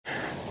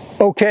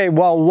Okay,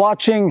 while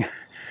watching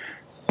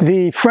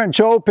the French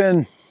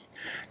Open,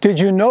 did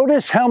you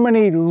notice how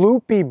many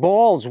loopy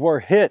balls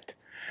were hit?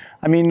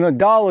 I mean,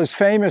 Nadal is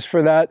famous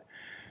for that,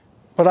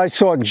 but I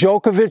saw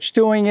Djokovic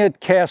doing it,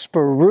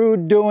 Casper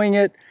Ruud doing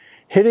it,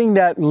 hitting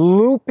that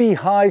loopy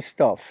high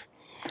stuff.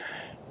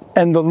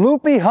 And the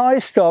loopy high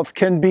stuff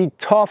can be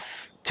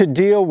tough to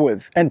deal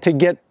with and to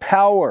get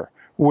power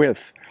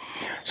with.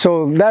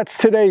 So that's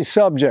today's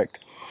subject.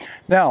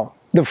 Now,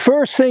 the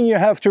first thing you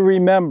have to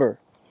remember,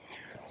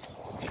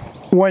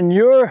 when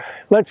you're,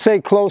 let's say,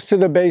 close to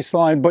the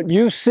baseline, but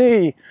you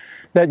see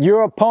that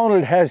your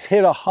opponent has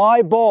hit a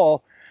high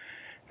ball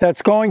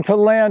that's going to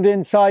land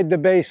inside the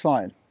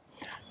baseline.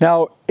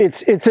 Now,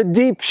 it's a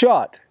deep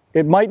shot.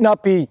 It might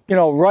not be,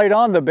 right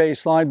on the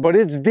baseline, but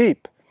it's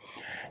deep.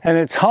 And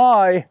it's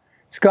high,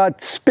 it's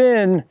got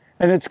spin,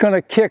 and it's going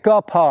to kick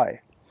up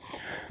high.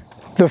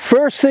 The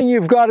first thing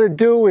you've got to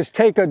do is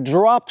take a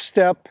drop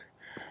step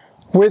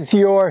with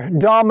your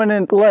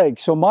dominant leg.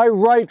 So my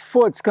right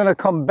foot's going to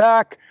come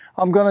back,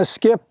 I'm going to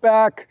skip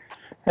back,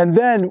 and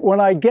then when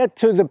I get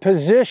to the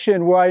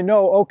position where I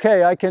know,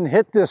 okay, I can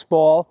hit this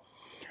ball,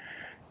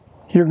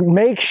 you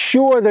make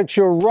sure that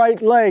your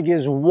right leg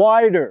is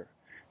wider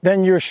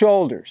than your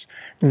shoulders.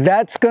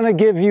 That's going to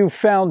give you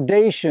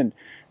foundation.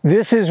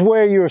 This is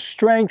where your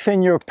strength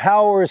and your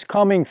power is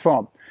coming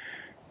from.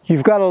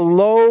 You've got to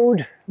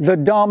load the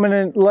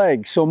dominant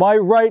leg. So my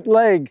right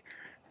leg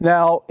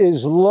now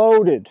is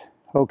loaded.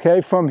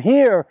 Okay, from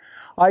here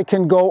I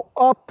can go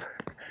up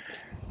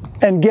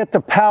and get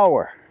the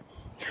power.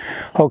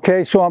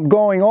 Okay, so I'm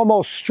going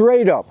almost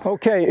straight up.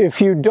 Okay, if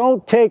you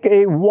don't take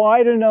a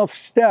wide enough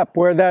step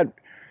where that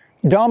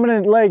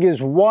dominant leg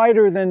is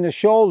wider than the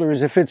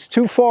shoulders, if it's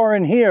too far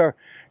in here,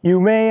 you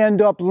may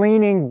end up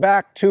leaning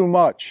back too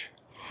much.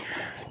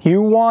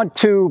 You want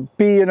to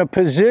be in a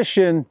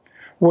position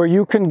where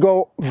you can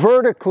go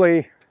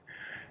vertically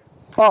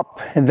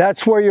up, and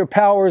that's where your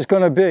power is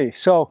going to be.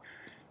 So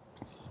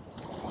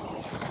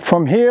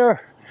from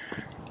here,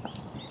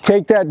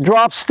 take that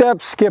drop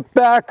step, skip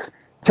back,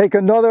 take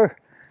another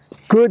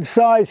good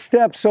size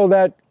step so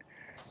that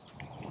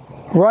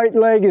right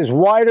leg is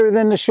wider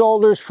than the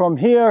shoulders. From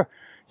here,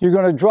 you're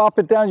going to drop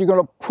it down, you're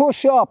going to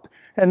push up,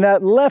 and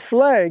that left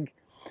leg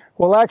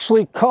will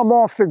actually come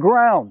off the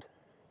ground.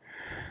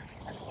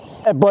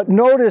 But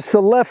notice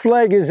the left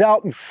leg is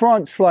out in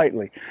front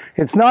slightly.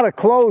 It's not a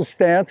closed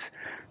stance,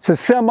 it's a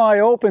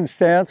semi-open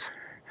stance,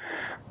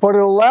 but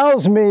it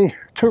allows me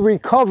to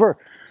recover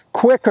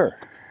quicker.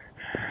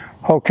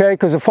 Okay,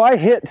 because if I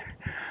hit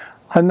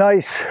a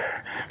nice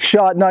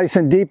shot nice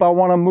and deep, I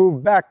want to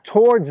move back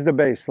towards the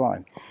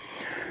baseline.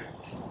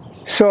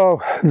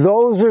 So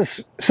those are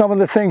some of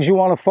the things you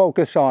want to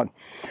focus on.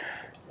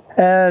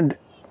 And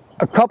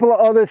a couple of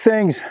other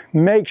things,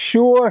 make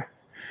sure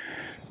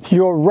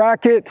your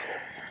racket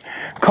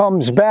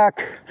comes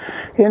back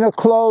in a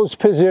closed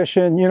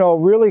position,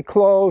 really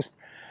closed,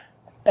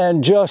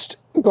 and just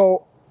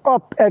go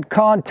up at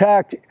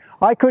contact.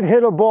 I could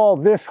hit a ball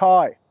this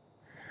high.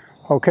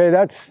 Okay,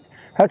 that's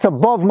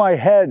above my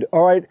head,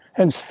 all right,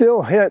 and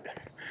still hit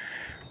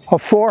a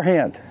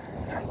forehand.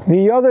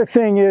 The other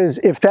thing is,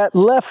 if that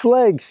left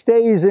leg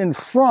stays in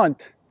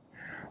front,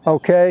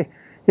 okay,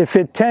 if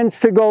it tends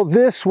to go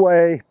this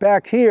way,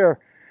 back here,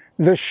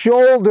 the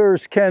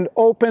shoulders can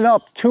open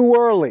up too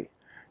early.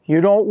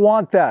 You don't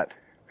want that.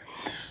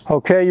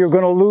 Okay, you're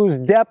going to lose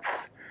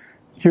depth,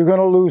 you're going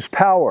to lose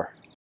power.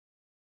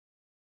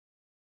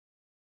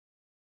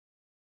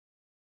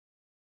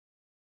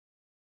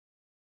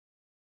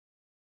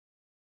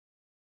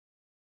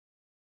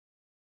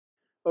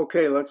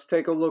 Okay, let's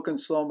take a look in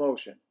slow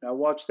motion. Now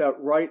watch that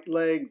right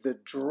leg, the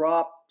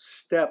drop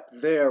step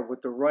there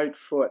with the right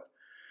foot.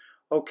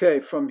 Okay,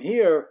 from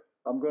here,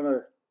 I'm going to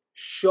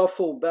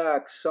shuffle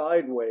back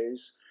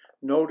sideways.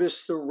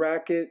 Notice the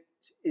racket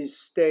is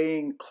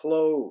staying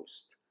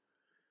closed.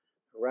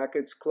 The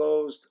racket's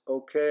closed.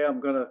 Okay, I'm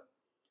going to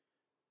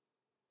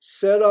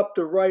set up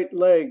the right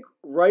leg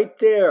right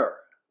there.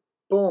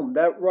 Boom,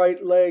 that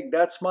right leg,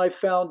 that's my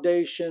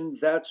foundation.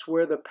 That's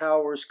where the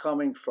power is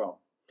coming from.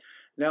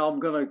 Now I'm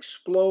going to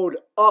explode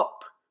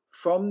up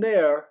from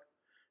there.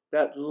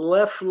 That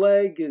left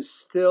leg is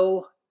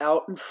still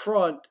out in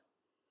front.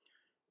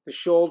 The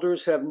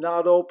shoulders have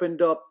not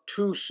opened up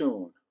too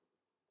soon.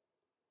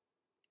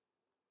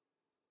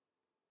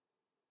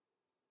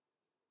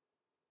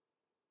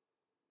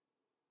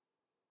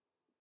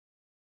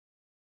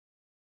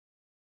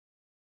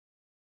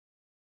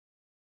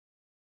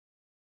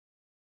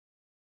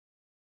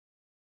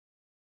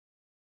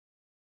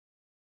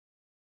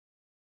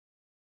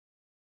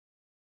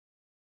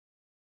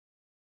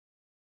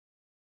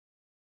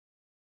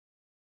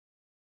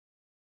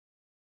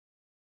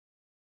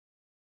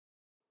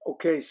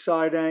 Okay,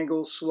 side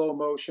angle, slow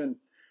motion.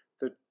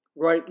 The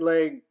right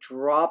leg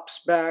drops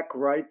back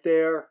right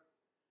there.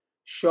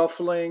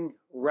 Shuffling,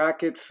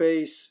 racket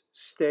face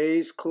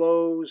stays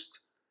closed.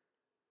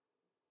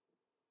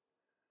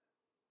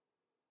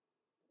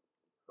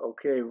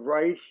 Okay,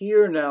 right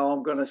here now,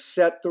 I'm going to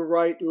set the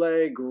right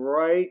leg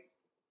right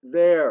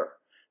there.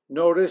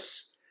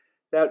 Notice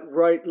that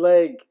right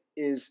leg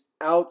is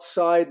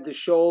outside the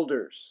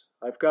shoulders.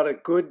 I've got a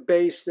good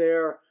base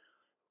there.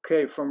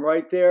 Okay, from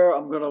right there,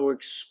 I'm going to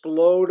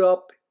explode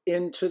up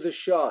into the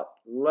shot.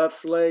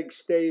 Left leg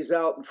stays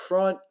out in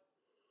front.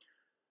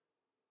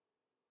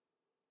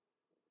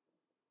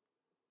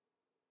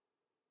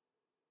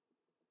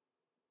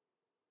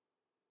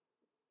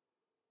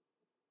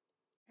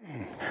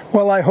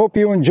 Well, I hope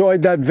you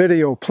enjoyed that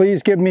video.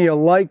 Please give me a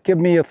like, give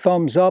me a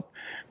thumbs up.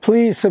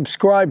 Please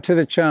subscribe to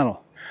the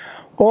channel.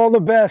 All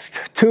the best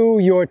to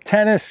your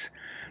tennis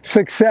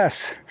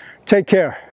success. Take care.